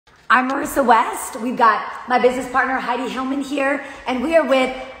I'm Marissa West. We've got my business partner Heidi Hillman here, and we are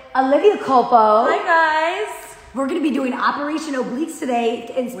with Olivia Culpo. Hi guys. We're going to be doing Operation Obliques today,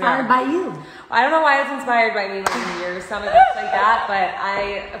 inspired by you. I don't know why it's inspired by me when you're some of this like that, but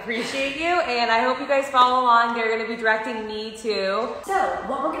I appreciate you, and I hope you guys follow along. They're going to be directing me too. So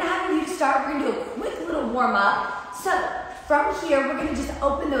what we're going to have you to start, we're going to do a quick little warm up. So from here, we're going to just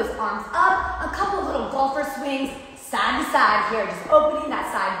open those arms up, a couple of little golfer swings, side to side here, just opening that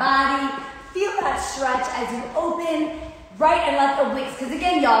side body. Feel that stretch as you open right and left obliques. Because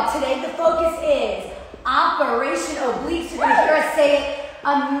again, y'all, today the focus is Operation Obliques. You're going to hear us say it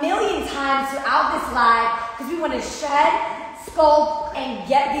a million times throughout this live because we want to shed, sculpt, and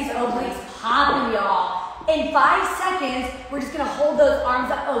get these obliques popping, y'all. In 5 seconds, we're just going to hold those arms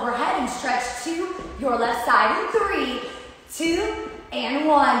up overhead and stretch to your left side. In 3, 2, and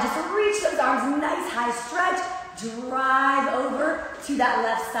 1. Just reach those arms, nice high stretch. Drive over to that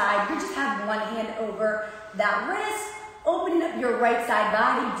left side. You just have one hand over that wrist. Opening up your right side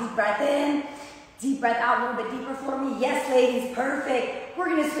body. Deep breath in. Deep breath out a little bit deeper for me. Yes, ladies, perfect. We're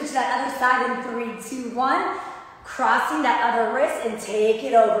going to switch that other side in 3, 2, 1. Crossing that other wrist and take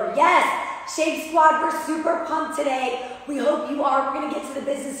it over. Yes, Shake Squad, we're super pumped today. We hope you are. We're going to get to the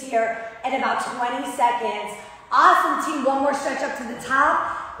business here in about 20 seconds. Awesome, team. One more stretch up to the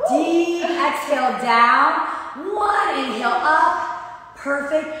top. Deep exhale down. 1, inhale up.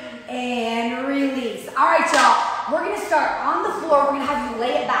 Perfect. And release. All right, y'all. We're going to start on the floor. We're going to have you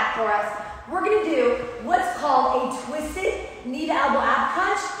lay it back for us. We're going to do what's called a twisted knee to elbow ab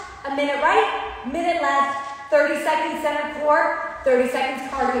crunch. A minute right, minute left, 30 seconds center core, 30 seconds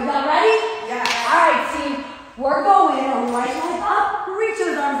cardio. Y'all ready? Yeah. All right, team. We're going right leg up. Reach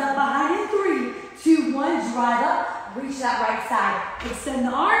those arms up behind in 3, 2, 1. Drive up. Reach that right side. Extend the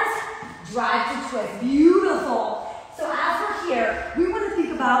arms. Drive to twist. Beautiful. So as we're here, we want to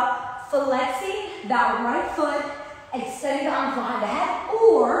think about flexing that right foot, extending the arms behind the head,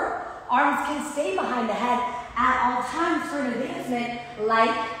 or arms can stay behind the head at all times for an advancement,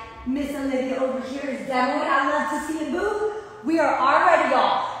 like Miss Olivia over here is demoing. I love to see it move. We are already,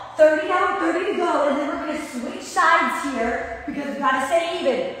 y'all. 30 down, 30 to go, and then we're going to switch sides here because we got to stay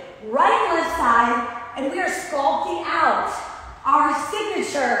even. Right and left side, and we are sculpting out our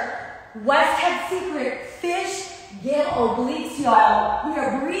signature West Head Secret Fish Gill Obliques, y'all. We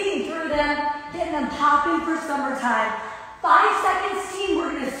are breathing through them, getting them popping for summertime. 5 seconds, team.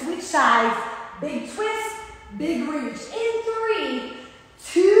 We're going to switch sides. Big twist, big reach. In 3,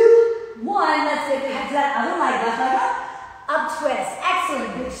 2, 1. Let's lift the head to that other leg. Left leg up. Up twist.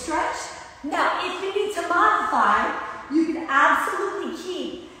 Excellent. Big stretch. Now, if you need to modify, you can absolutely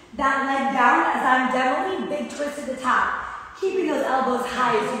keep that leg down as I'm demoing. Big twist at the top. Keeping those elbows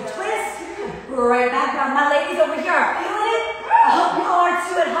high as you twist. Right back down. My ladies over here are feeling it. I hope you all are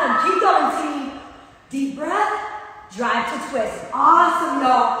too at home. Keep going, team. Deep breath. Drive to twist. Awesome,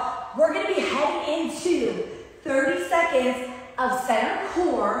 y'all. We're going to be heading into 30 seconds of center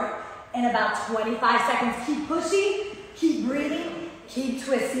core in about 25 seconds. Keep pushing. Keep breathing. Keep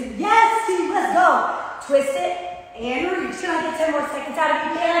twisting. Yes, team. Let's go. Twist it and reach. Can I get 10 more seconds out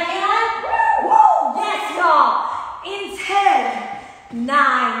of you? Can I? Whoa. Yes, y'all. In 10,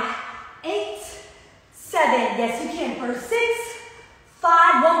 9, 8, 7. Yes, you can. For 6,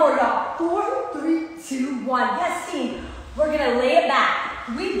 5. One more, y'all. 4, 3, 2, 1. Yes, team. We're going to lay it back.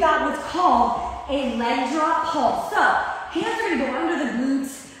 We've got what's called a leg drop pulse. So, hands are going to go under the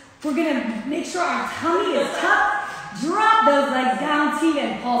glutes. We're going to make sure our tummy is tucked. Drop those legs down, team,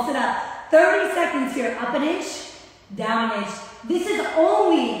 and pulse it up. 30 seconds here. Up an inch, down an inch. This is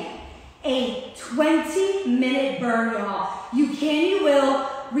only a 20-minute burn, y'all. You can, you will.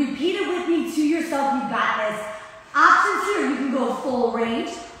 Repeat it with me to yourself. You got this. Options here, you can go full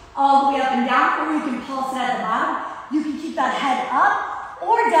range, all the way up and down, or you can pulse it at the bottom. You can keep that head up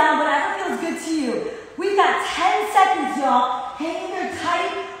or down, whatever feels good to you. We've got 10 seconds, y'all. Hang in there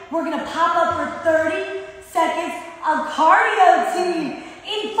tight. We're going to pop up for 30 seconds of cardio, team.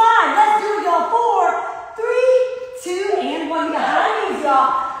 In 5, let's do it, y'all. 4, 3, 2, and 1. We got high knees,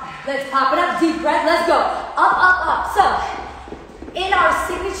 y'all. Let's pop it up. Deep breath. Let's go. Up, up, up. So, in our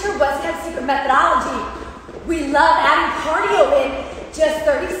signature West Head Secret methodology, we love adding cardio in just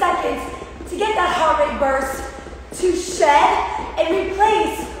 30 seconds to get that heart rate burst, to shed and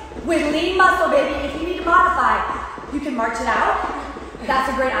replace with lean muscle, baby. If you need to modify, you can march it out.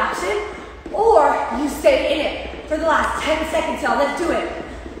 That's a great option. Or you stay in it for the last 10 seconds, y'all. Let's do it.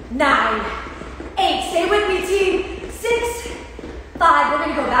 9, 8. Stay with me, team. 6, 5. We're going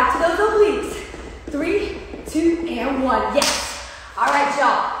to go back to those obliques. 3, 2, and 1. Yes. All right,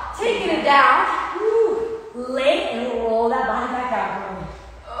 y'all. Taking it down. Woo. Lay and roll that body back down.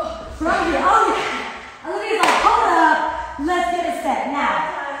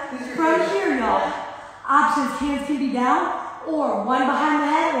 or one behind the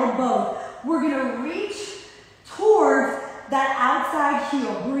head, or both. We're gonna reach towards that outside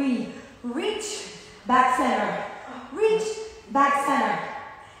heel. Breathe. Reach, back center. Reach, back center.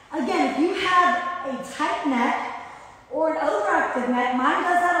 Again, if you have a tight neck or an overactive neck, mine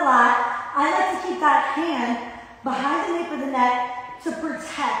does that a lot. I like to keep that hand behind the nape of the neck to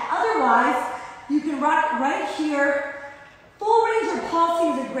protect. Otherwise, you can rock right here. Full range or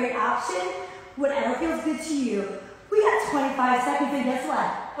pulsing is a great option. Whatever feels good to you. We got 25 seconds, and guess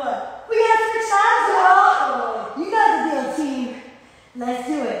what? We got 6 shots, y'all. You got the deal, team. Let's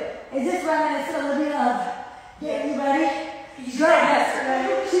do it. Is this reminiscent, Olivia, of getting you ready?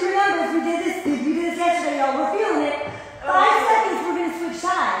 Good. She remembers we did this yesterday, y'all. We're feeling it. 5 seconds, we're gonna switch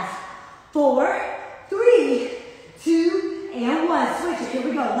sides. 4, 3, 2, and 1. Switch it. Here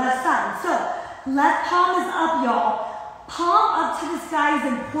we go. Left side. So, left palm is up, y'all. Palm up to the sky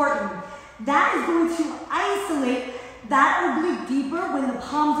is important. That is going to isolate that oblique deeper when the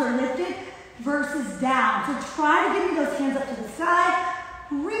palms are lifted versus down. So try to give me those hands up to the sky.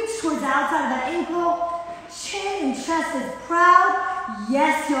 Reach towards the outside of that ankle. Chin and chest is proud.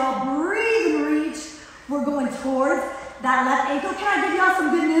 Yes, y'all. Breathe and reach. We're going towards that left ankle. Can I give y'all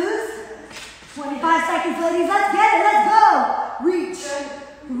some good news? 25 seconds, ladies. Let's get it. Let's go. Reach.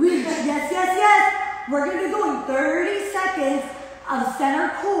 Reach. Yes, yes, yes. We're going to be going 30 seconds of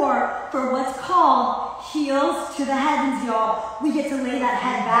center core for what's called heels to the heavens, y'all. We get to lay that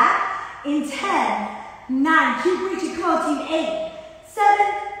head back in 10, 9, keep reaching, come on, team, 8,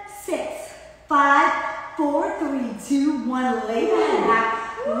 7, 6, 5, 4, 3, 2, 1, lay the head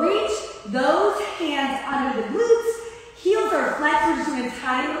back. Reach those hands under the glutes. Heels are flexed. We're just doing a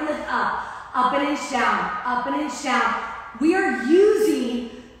tiny little lift up an inch down, up an inch down. We are using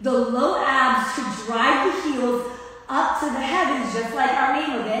the low abs to drive the heels up to the heavens, just like our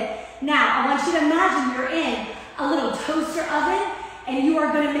name of it. Now, I want you to imagine you're in a little toaster oven, and you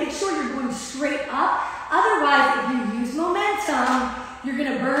are going to make sure you're going straight up. Otherwise, if you use momentum, you're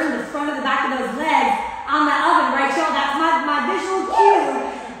going to burn the front of the back of those legs on that oven, right, y'all? That's my visual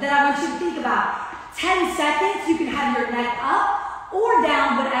cue that I want you to think about. 10 seconds, you can have your neck up or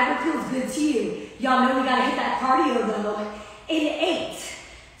down, whatever feels good to you. Y'all know we got to hit that cardio, though. In 8,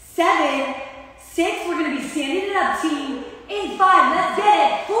 7, 6, we're going to be standing it up, team. In 5, let's get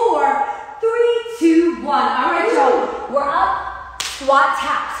it. 4, 3, 2, 1. All right, y'all. We're up, squat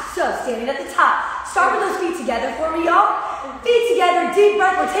taps. So, standing at the top. Start with those feet together for me, y'all. Feet together, deep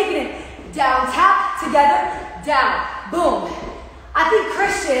breath. We're taking it down, tap, together, down. Boom. I think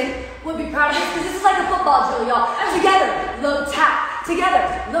Christian would be proud of this because this is like a football drill, y'all. Together, low tap. Together,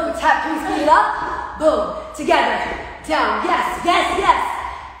 low tap. Can we speed it up? Boom. Together, down. Yes, yes, yes.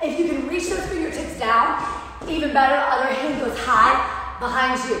 If you can reach those fingertips down, even better. Other hand goes high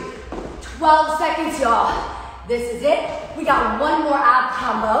behind you. 12 seconds, y'all. This is it. We got one more ab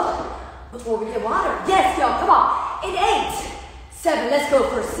combo before we get water. Yes, y'all, come on. In 8, 7, let's go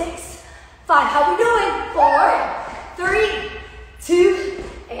for 6, 5. How we doing? 4, 3, 2,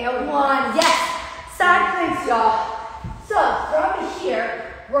 and 1. Yes. Side planks, y'all. So from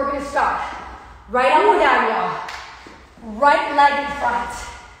here, we're gonna start. Right elbow down, y'all. Right leg in front.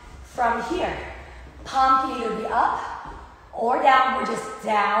 From here, palm can either be up or down. We're just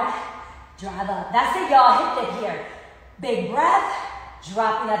down, drive up. That's it, y'all. Hip dip here. Big breath,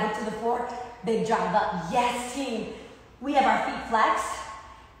 dropping that hip to the floor. Big drive up. Yes, team. We have our feet flexed.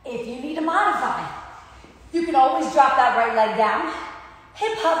 If you need to modify, you can always drop that right leg down.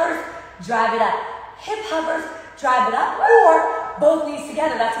 Hip hovers, drive it up. Hip hovers, drive it up. Or both knees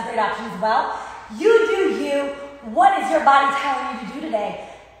together. That's a great option as well. You do you. What is your body telling you to do today?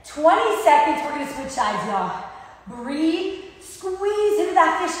 20 seconds, we're gonna switch sides, y'all. Breathe, squeeze into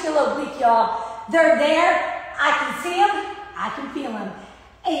that fish-gill oblique, y'all. They're there, I can see them, I can feel them.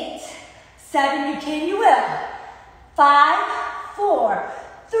 8, 7, you can, you will. 5, 4,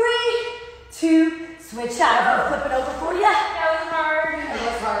 3, 2, switch sides. I'm gonna flip it over for you. That was hard. That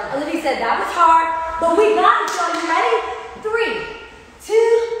was hard. Olivia said that was hard, but we got it, y'all. You ready? 3,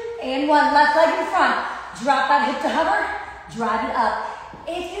 2, and 1. Left leg in front. Drop that hip to hover, drive it up.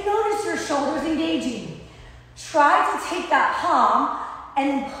 If you notice your shoulders engaging, try to take that palm and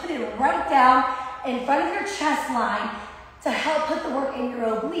then put it right down in front of your chest line to help put the work in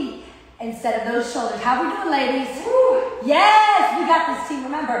your oblique instead of those shoulders. How we doing, ladies? Woo. Yes, we got this, team.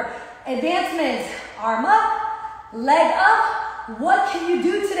 Remember, advancements, arm up, leg up. What can you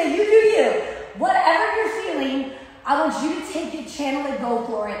do today? You do you. Whatever you're feeling, I want you to take it, channel it, go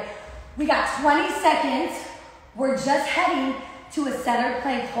for it. We got 20 seconds. We're just heading to a center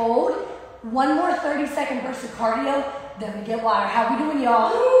plank hold. One more 30-second burst of cardio, then we get water. How we doing,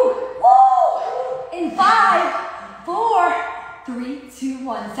 y'all? Woo! In 5, 4, 3, 2,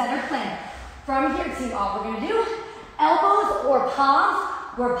 1. Center plank. From here, team, all we're gonna do, elbows or palms,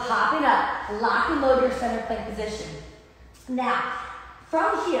 we're popping up. Lock and load your center plank position. Now,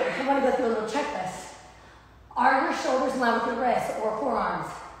 from here, I wanna go through a little checklist. Are your shoulders in line with your wrists or forearms?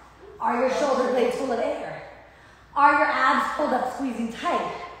 Are your shoulder blades full of air? Are your abs pulled up, squeezing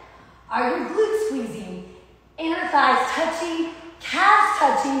tight? Are your glutes squeezing? Inner thighs touching, calves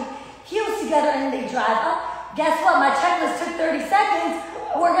touching, heels together, and they drive up. Guess what? My checklist took 30 seconds.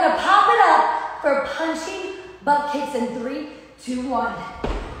 We're gonna pop it up for punching butt kicks in 3, 2, 1.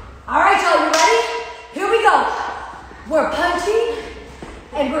 All right, y'all, you ready? Here we go. We're punching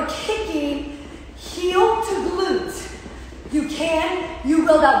and we're kicking heel to glute. You can, you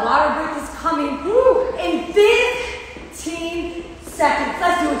will. That water break is coming in 15 seconds.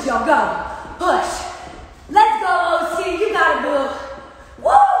 Let's do it, y'all. Go. Push. Let's go, OC. You got it, boo.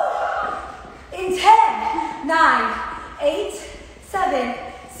 Woo! In 10, 9, 8, 7,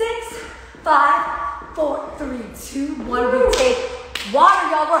 6, 5, 4, 3, 2, 1. We take water,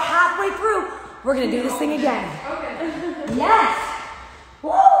 y'all. We're halfway through. We're going to do this thing again. Okay. Yes.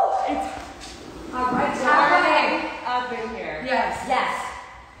 Woo! All right, Halfway up in here. Yes. Yes.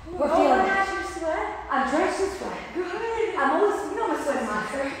 We're feeling it. You sweat? I'm drenched in sweat. Good. I'm always, you know I'm a sweat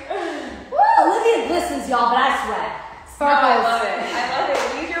monster. Olivia glistens, y'all, but I sweat. Sparkles. I love it. I love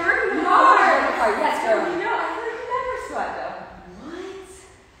it. You're working hard. Yes, girl. You know, I feel like you never sweat though. What?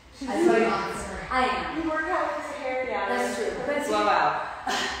 She's I sweat monster. I am. You work out with this hair down. That's true. Blow out.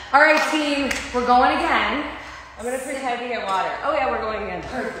 All right, team. We're going again. I'm gonna pretend to get water. Oh yeah, we're going again.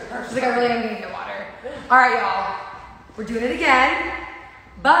 Perfect. She's like, I really am gonna get water. All right, y'all. We're doing it again,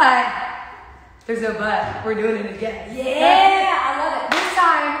 but there's no but. We're doing it again. Yeah, I love it. This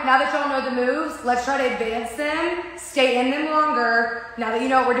time, now that y'all know the moves, let's try to advance them, stay in them longer. Now that you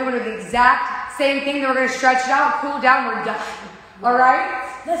know what we're doing with the exact same thing, then we're gonna stretch it out, cool down, we're done. All right?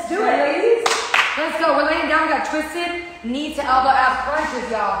 Let's do it, ladies. Let's go. We're laying down, we got twisted knee to elbow ab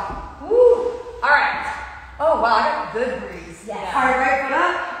crunches, y'all. Woo. All right. Oh, wow, I got a good breeze. Yes. All right, right foot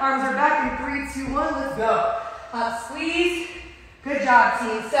up, arms are back in 3, 2, 1, let's go. Up, squeeze. Good job,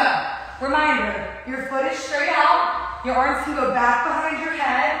 team. So, reminder, your foot is straight out, your arms can go back behind your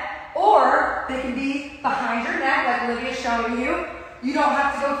head, or they can be behind your neck, like Olivia's showing you. You don't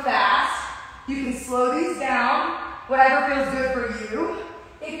have to go fast. You can slow these down, whatever feels good for you.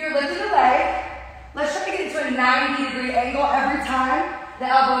 If you're lifting a leg, let's try to get into a 90-degree angle every time the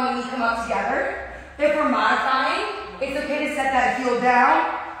elbow and the knee come up together. If we're modifying, it's okay to set that heel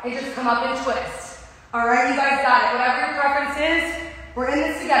down and just come up and twist. All right, you guys got it. Whatever your preference is, we're in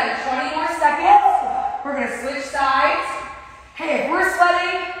this together. 20 more seconds. We're gonna switch sides. Hey, if we're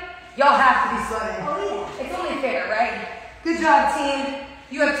sweating, y'all have to be sweating. Oh yeah. It's only fair, right? Good job, team.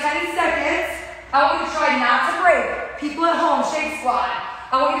 You have 10 seconds. I want you to try not to break. People at home, shake squat.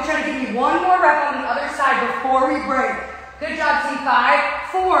 I want you to try to give me one more rep on the other side before we break. Good job, team.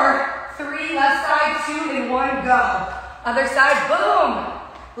 5, 4, 3, left side, 2, and 1, go. Other side, boom.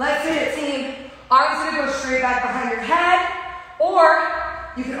 Let's hit it, team. Arms gonna go straight back behind your head, or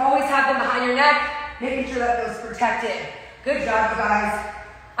you can always have them behind your neck, making sure that those protected. Good job, you guys.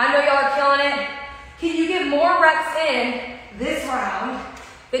 I know y'all are killing it. Can you get more reps in this round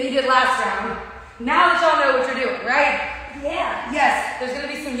than you did last round? Now that y'all know what you're doing, right? Yeah. Yes, there's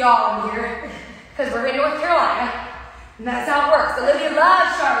gonna be some y'all in here, because we're in North Carolina. And that's how it works. Olivia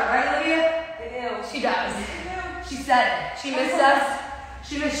loves Charlotte, right, Olivia? I do. She does. She said it. She missed us.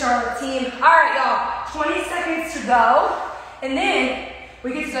 She missed Charlotte, team. All right, y'all. 20 seconds to go. And then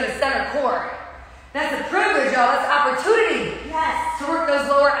we get to go to center core. That's a privilege, y'all. That's opportunity. Yes. To work those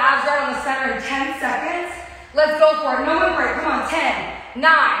lower abs right on the center in 10 seconds. Let's go for it. No more break. Come on. 10,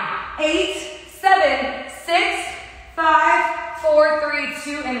 9, 8, 7, 6, 5, 4, 3,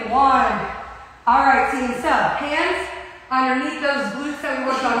 2, and 1. All right, team. So hands underneath those glutes that we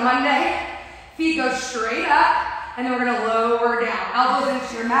worked on Monday. Feet go straight up, and then we're gonna lower down. Elbows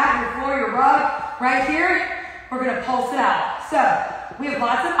into your mat, your floor, your rug. Right here, we're gonna pulse it out. So we have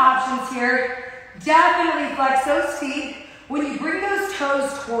lots of options here. Definitely flex those feet. When you bring those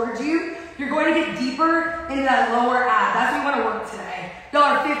toes towards you, you're going to get deeper into that lower ab. That's what we wanna work today. Y'all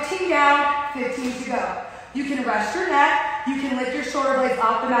are 15 down, 15 to go. You can rest your neck. You can lift your shoulder blades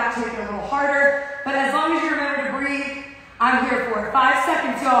off the mat to make it a little harder. But as long as you remember to breathe, I'm here for it. 5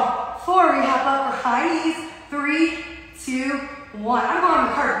 seconds, y'all. 4, we hop up for high knees. 3, 2, 1. I'm going on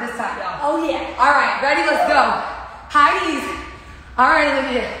the cart this time, y'all. Oh, yeah. All right, ready? Let's go. High knees. All right,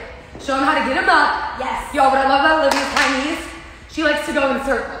 Olivia. Show them how to get them up. Yes. Y'all, what I love about Olivia's high knees, she likes to go in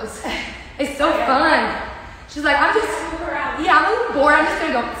circles. It's so fun. She's like, I'm a little bored. I'm just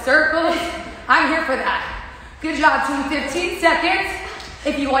going to go in circles. I'm here for that. Good job, team. 15 seconds.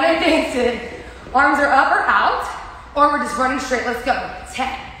 If you want to advance it, arms are up or out, or we're just running straight. Let's go.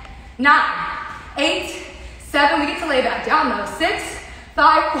 10, 9, 8, 7. We get to lay back down though. 6,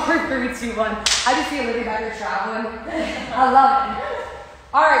 5, 4, 3, 2, 1. I just see Olivia back here traveling. I love it.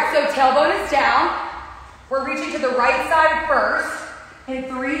 All right, so tailbone is down. We're reaching to the right side first. And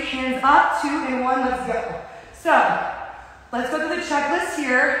 3, hands up, 2 and 1, let's go. So, let's go through the checklist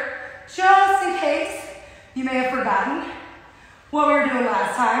here, just in case you may have forgotten what we were doing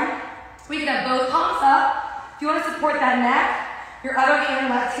last time. We can have both palms up. If you want to support that neck, your other hand,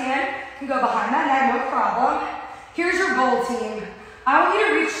 left hand, can go behind that neck, no problem. Here's your goal, team. I want you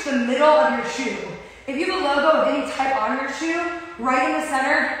to reach the middle of your shoe. If you have a logo of any type on your shoe, right in the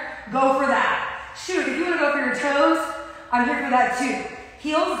center, go for that. Shoot, if you want to go for your toes, I'm here for that too.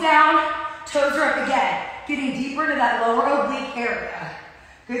 Heels down, toes are up again. Getting deeper into that lower oblique area.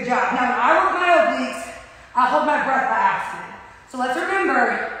 Good job. Now when I work my obliques, I hold my breath by accident. So let's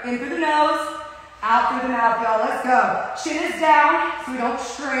remember, in through the nose, out through the mouth, y'all. Let's go. Chin is down, so we don't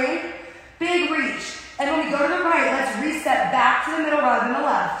strain. Big reach. And when we go to the right, let's reset back to the middle rather than the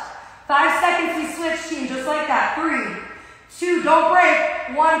left. 5 seconds, we switch, team, just like that. 3, 2, don't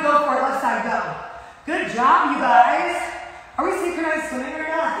break. 1, go for it, left side, go. Good job, you guys. Are we synchronized swimming or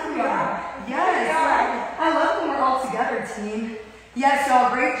not? I think we are. Yes. I love when we're all together, team. Yes,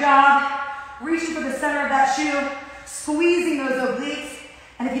 y'all, great job. Reaching for the center of that shoe, squeezing those obliques.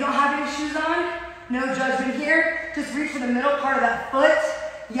 And if you don't have any shoes on, no judgment here. Just reach for the middle part of that foot.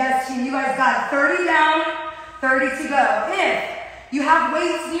 Yes, team, you guys got it. 30 down, 30 to go. If you have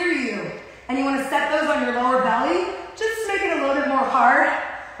weights near you and you want to set those on your lower belly, just to make it a little bit more hard.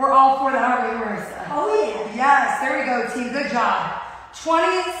 We're all for that, aren't we, Marissa? Oh, yeah. Yes, there we go, team. Good job.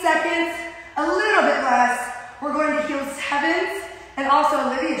 20 seconds, a little bit less. We're going to heel 7s. And also,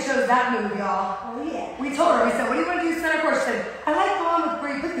 Olivia chose that move, y'all. Oh, yeah. We told her, we said, what do you want to do center course? She said, I like the one with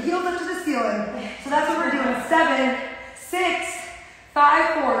where you put the heels up to the ceiling. So that's what we're doing. 7, 6,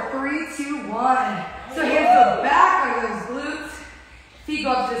 5, 4, 3, 2, 1. So hands go back on those glutes. Feet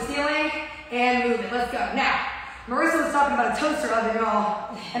go up to the ceiling and move it. Let's go. Now, Marissa was talking about a toaster oven,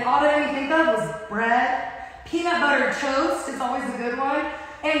 y'all. And all that made me think of was bread. Peanut butter toast is always a good one.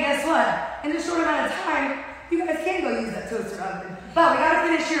 And guess what? In a short amount of time, you guys can go use that toaster oven. But we gotta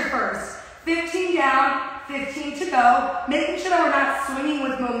finish here first. 15 down, 15 to go. Making sure that we're not swinging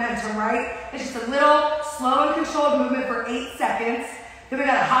with momentum, right? It's just a little slow and controlled movement for 8 seconds. Then we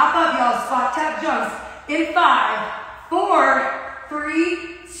gotta hop up, y'all, squat, tap, jumps. In 5, 4, 3,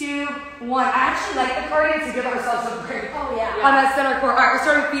 2, 1. I actually like the cardio to give ourselves a break. Oh, yeah. On that center core. All right, we're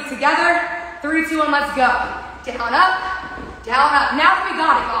starting feet together. 3, 2, 1, let's go. Down, up, down, up. Now that we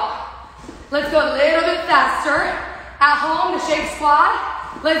got it, y'all, let's go a little bit faster. At home, the shake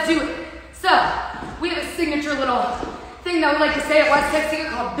squat, let's do it. So, we have a signature little thing that we like to say at West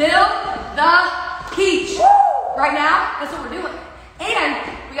Texas called Build the Peach. Right now, that's what we're doing. And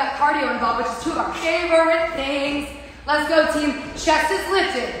we got cardio involved, which is 2 of our favorite things. Let's go, team. Chest is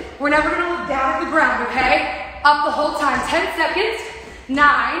lifted. We're never gonna look down at the ground, okay? Up the whole time. 10 seconds. 9,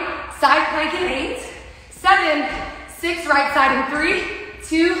 side plank in 8, 7, 6, right side in 3,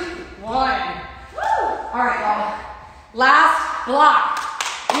 2, 1. Woo! All right, y'all. Last block.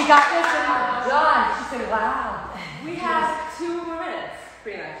 We got this and we're done. She said, wow. We have 2 more minutes,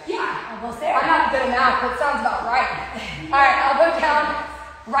 pretty much. Yeah. Almost there. I'm not good at math, but it sounds about right. All right, elbow down.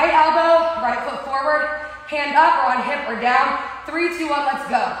 Right elbow, right foot forward. Hand up or on hip or down. 3, 2, 1, let's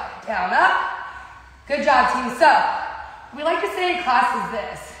go. Down, up. Good job, team. So, we like to say in class is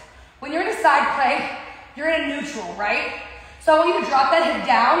this. When you're in a side plank, you're in a neutral, right? So I want you to drop that hip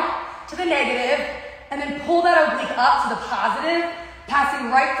down to the negative and then pull that oblique up to the positive, passing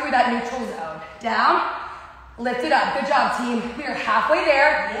right through that neutral zone. Down, lift it up. Good job, team. We are halfway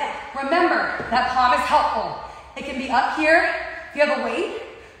there. Yeah. Remember, that palm is helpful. It can be up here. If you have a weight,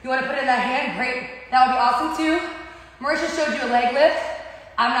 you want to put it in that hand, great. That would be awesome too. Marisha showed you a leg lift.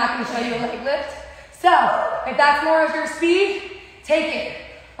 I'm not going to show you a leg lift. So, if that's more of your speed, take it.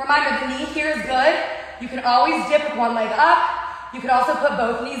 Reminder, the knee here is good. You can always dip with one leg up. You can also put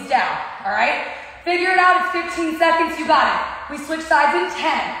both knees down, all right? Figure it out, it's 15 seconds, you got it. We switch sides in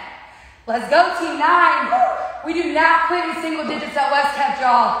 10. Let's go, team. 9. We do not quit in single digits at West Tech,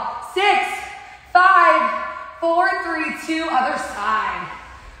 y'all. 6, 5, 4, 3, 2, other side.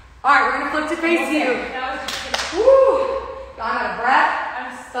 All right, we're gonna flip to face you. Woo! I'm out of breath.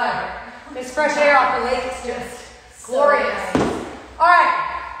 I'm stuck. This fresh air off the lake is just glorious. All right,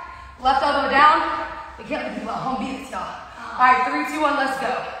 left elbow down. We can't let people at home beat this, y'all. All right, 3, 2, 1, let's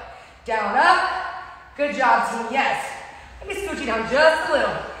go. Down, up. Good job, team, yes. Let me scooch you down just a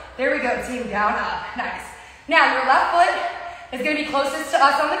little. There we go, team, down, up, nice. Now your left foot is gonna be closest to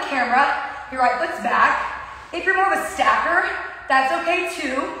us on the camera. Your right foot's back. If you're more of a stacker, that's okay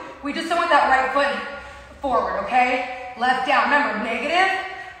too. We just don't want that right foot forward, okay? Left down, remember, negative,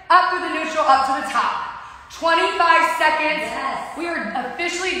 up through the neutral, up to the top. 25 seconds. Yes. We are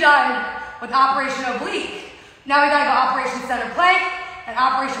officially done with Operation Oblique. Now we gotta go Operation Center Plank and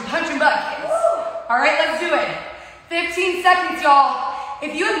Operation Punch and Butt Kicks. All right, let's do it. 15 seconds, y'all.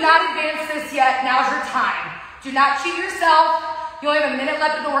 If you have not advanced this yet, now's your time. Do not cheat yourself. You only have a minute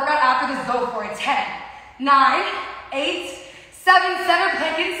left of the workout after this. Go for it. 10, 9, 8, 7, center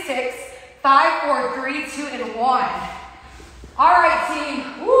plank in 6, 5, 4, 3, 2, and 1. All right,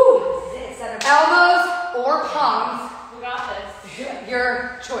 team. Woo. Elbows or palms. We got this.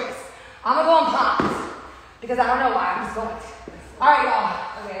 Your choice. I'm gonna go on palms because I don't know why. I'm just going to. All right,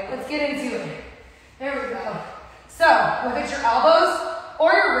 y'all. Okay, let's get into it. There we go. So, whether it's your elbows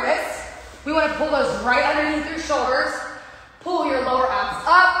or your wrists, we want to pull those right underneath your shoulders. Pull your lower abs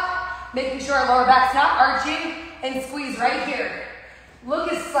up, making sure our lower back's not arching, and squeeze right here.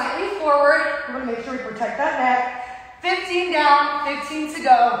 Look is slightly forward. We're gonna make sure we protect that neck. 15 down, 15 to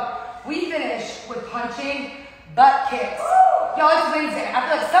go. We finish with punching butt kicks. Y'all, it's Wednesday. I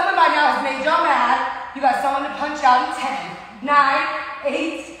feel like someone by now has made y'all mad. You got someone to punch out in 10, 9,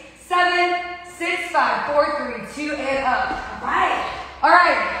 8, 7, 6, 5, 4, 3, 2, and up. All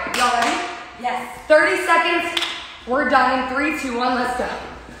right, y'all ready? Yes. 30 seconds. We're done in 3, 2, 1, let's go.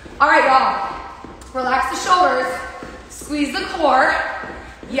 All right, y'all. Relax the shoulders. Squeeze the core.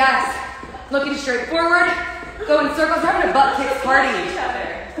 Yes. Looking straight forward. Go in circles. We're having a butt kick party.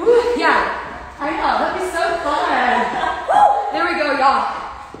 Woo, yeah, I know. That'd be so fun. There we go,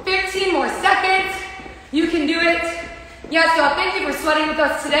 y'all. 15 more seconds. You can do it. Yes, y'all. Thank you for sweating with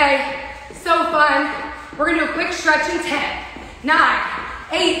us today. So fun. We're going to do a quick stretch in 10, 9,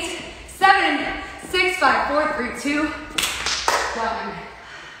 8, 7, 6, 5, 4, 3, 2, 1.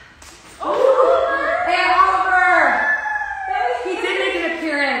 Oh, hey, Oliver! He did make an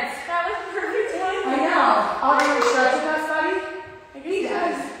appearance. That was perfect timing. I know. Oliver stretch with us, buddy? He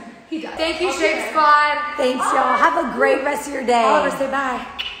does. He does. Thank you, Shake Squad. Thanks, y'all. Have a great rest of your day. Oliver, say bye.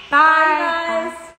 Bye, guys.